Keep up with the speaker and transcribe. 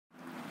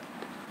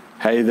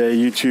Hey there,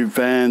 YouTube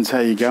fans.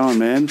 How you going,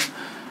 man?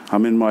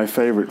 I'm in my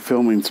favourite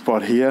filming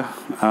spot here.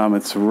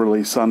 It's a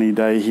really sunny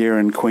day here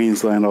in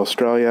Queensland,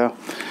 Australia,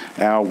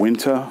 our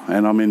winter,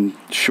 and I'm in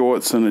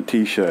shorts and a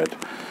t-shirt.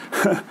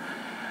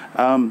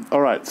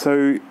 Alright,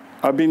 so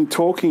I've been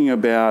talking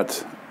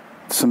about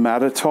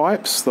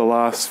somatotypes the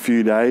last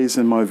few days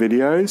in my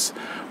videos.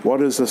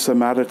 What is a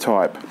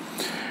somatotype?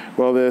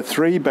 Well, there are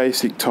three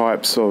basic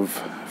types of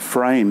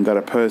frame that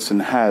a person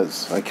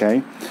has,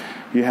 okay?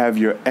 You have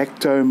your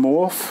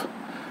ectomorph,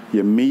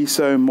 your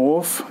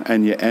mesomorph,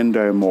 and your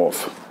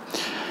endomorph.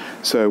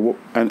 So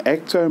an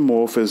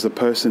ectomorph is the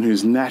person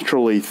who's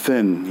naturally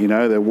thin. You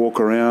know, they walk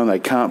around, they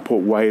can't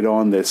put weight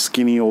on, they're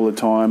skinny all the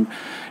time.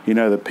 You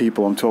know the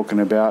people I'm talking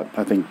about.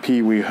 I think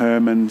Pee Wee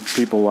Herman,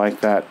 people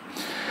like that.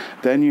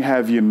 Then you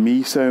have your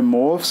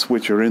mesomorphs,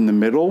 which are in the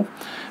middle.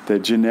 They're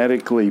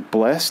genetically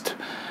blessed.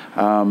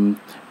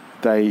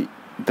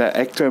 The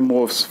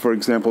ectomorphs, for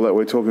example, that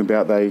we're talking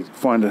about, they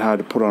find it hard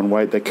to put on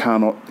weight. They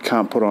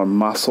can't put on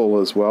muscle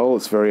as well.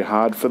 It's very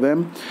hard for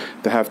them.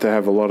 They have to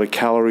have a lot of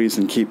calories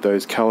and keep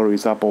those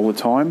calories up all the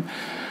time.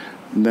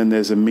 And then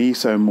there's the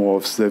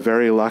mesomorphs. They're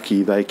very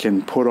lucky. They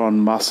can put on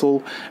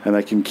muscle and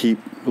they can keep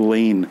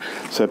lean.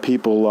 So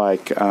people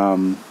like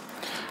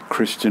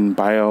Christian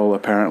Bale,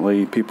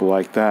 apparently, people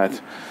like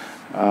that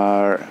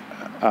are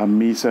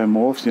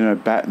mesomorphs. You know,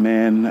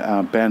 Batman,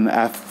 Ben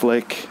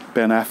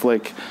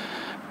Affleck.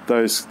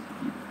 Those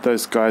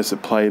guys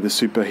that play the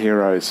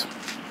superheroes.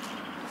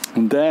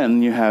 And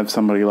then you have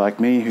somebody like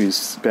me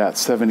who's about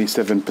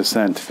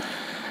 77%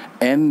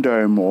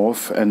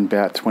 endomorph and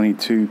about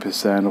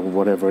 22% or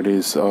whatever it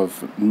is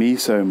of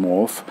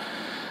mesomorph,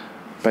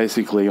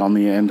 basically on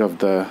the end of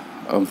the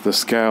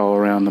scale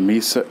around the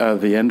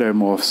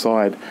endomorph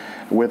side.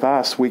 With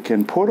us, we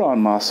can put on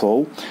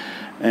muscle,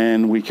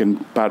 and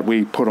but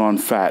we put on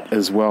fat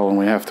as well, and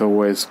we have to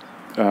always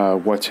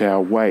watch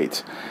our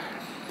weight.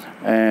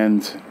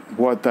 And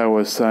what they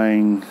were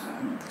saying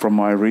from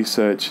my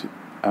research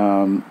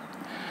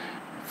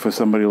for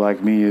somebody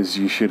like me is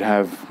you should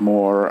have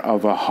more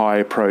of a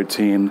high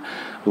protein,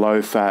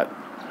 low fat,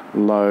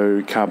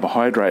 low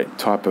carbohydrate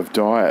type of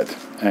diet.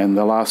 And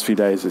the last few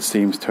days it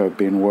seems to have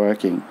been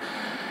working.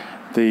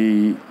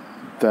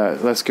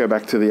 Let's go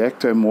back to the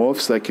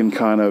ectomorphs. They can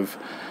kind of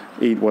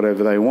eat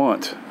whatever they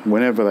want,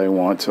 whenever they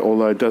want,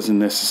 although it doesn't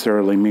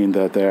necessarily mean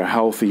that they're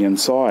healthy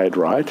inside,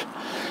 right?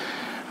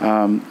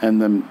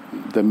 And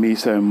the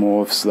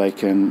mesomorphs, they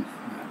can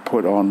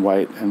put on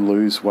weight and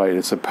lose weight.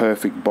 It's a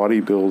perfect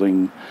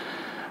bodybuilding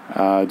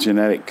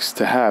genetics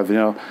to have. You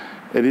know,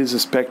 it is a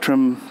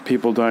spectrum.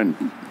 People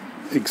don't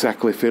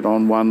exactly fit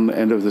on one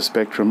end of the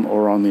spectrum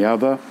or on the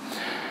other.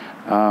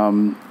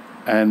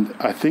 And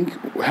I think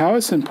how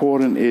it's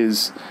important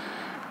is,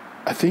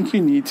 I think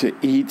you need to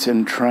eat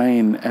and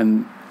train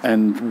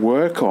and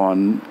work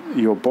on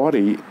your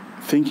body,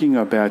 thinking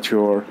about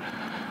your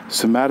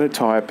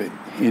somatotype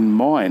in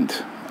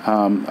mind.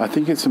 I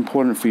think it's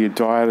important for your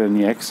diet and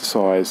your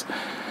exercise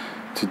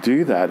to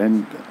do that.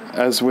 And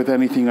as with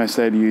anything I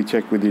say to you,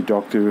 check with your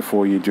doctor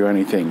before you do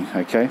anything,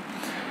 okay?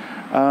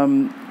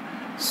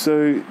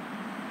 So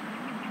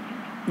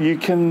you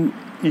can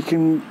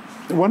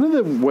one of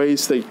the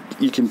ways that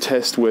you can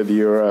test whether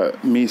you're a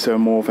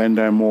mesomorph,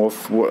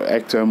 endomorph,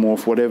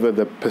 ectomorph, whatever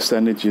the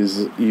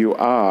percentages you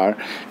are,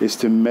 is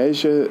to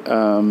measure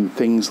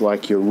things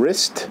like your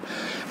wrist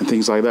and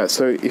things like that.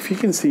 So if you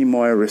can see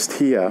my wrist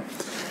here,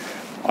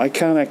 I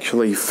can't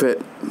actually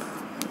fit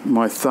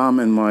my thumb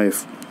and my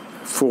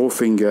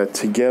forefinger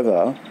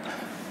together,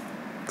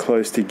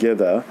 close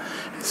together.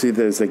 See,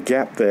 there's a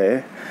gap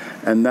there,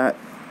 and that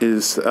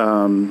is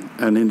an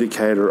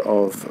indicator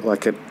of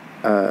like an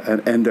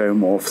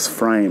endomorph's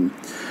frame.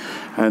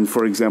 And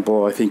for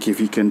example, I think if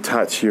you can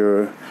touch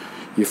your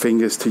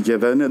fingers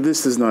together, and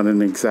this is not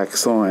an exact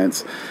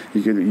science,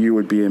 you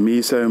would be a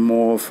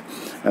mesomorph,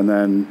 and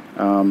then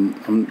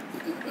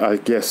I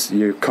guess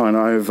you're kind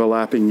of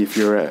overlapping if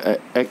you're an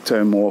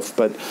ectomorph.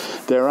 But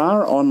there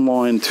are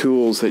online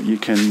tools that you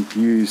can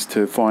use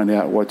to find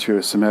out what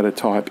your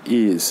somatotype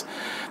is.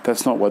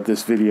 That's not what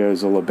this video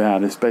is all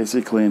about. It's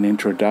basically an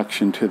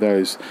introduction to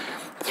those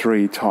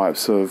three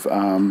types of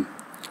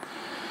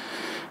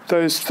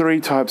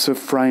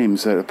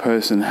frames that a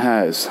person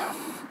has.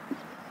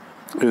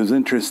 It was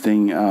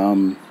interesting,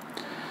 and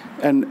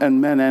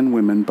men and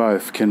women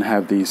both can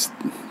have these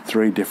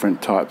three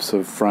different types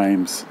of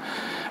frames.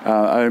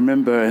 I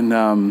remember in,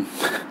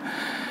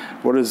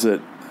 what is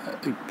it,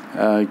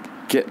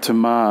 Get to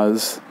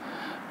Mars,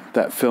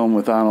 that film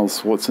with Arnold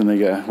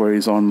Schwarzenegger where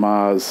he's on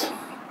Mars.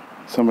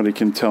 Somebody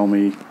can tell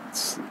me.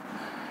 It's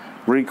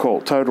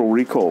Total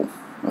Recall,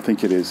 I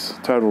think it is.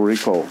 Total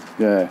Recall,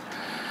 yeah.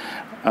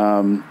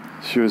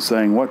 She was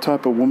saying, what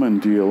type of woman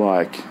do you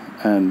like?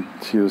 And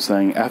she was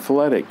saying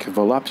athletic,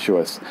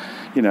 voluptuous.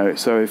 You know,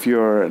 so if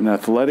you're an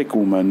athletic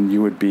woman,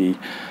 you would be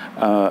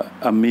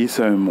a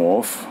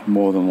mesomorph,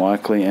 more than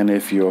likely. And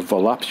if you're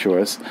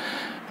voluptuous,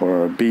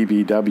 or a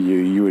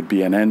BBW, you would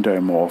be an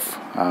endomorph.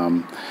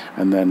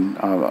 And then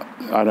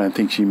I don't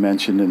think she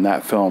mentioned in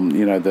that film,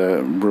 you know,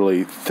 the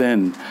really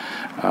thin,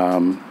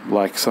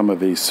 like some of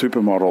these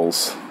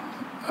supermodels,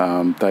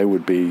 they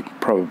would be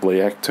probably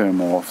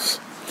ectomorphs.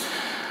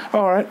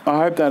 All right, I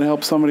hope that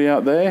helps somebody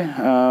out there.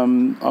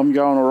 I'm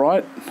going all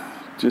right.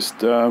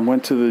 Just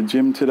went to the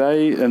gym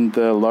today, and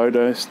the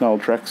low-dose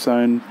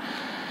naltrexone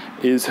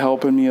is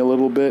helping me a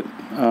little bit.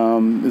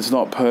 It's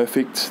not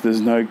perfect.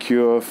 There's no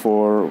cure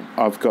for...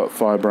 I've got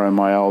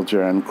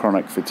fibromyalgia and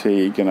chronic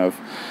fatigue, and I've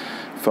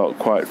felt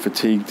quite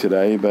fatigued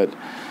today, but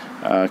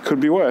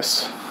could be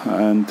worse.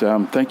 And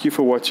thank you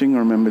for watching.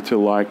 Remember to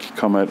like,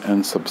 comment,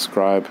 and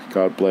subscribe.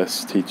 God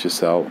bless. Teacher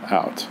Cell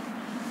out.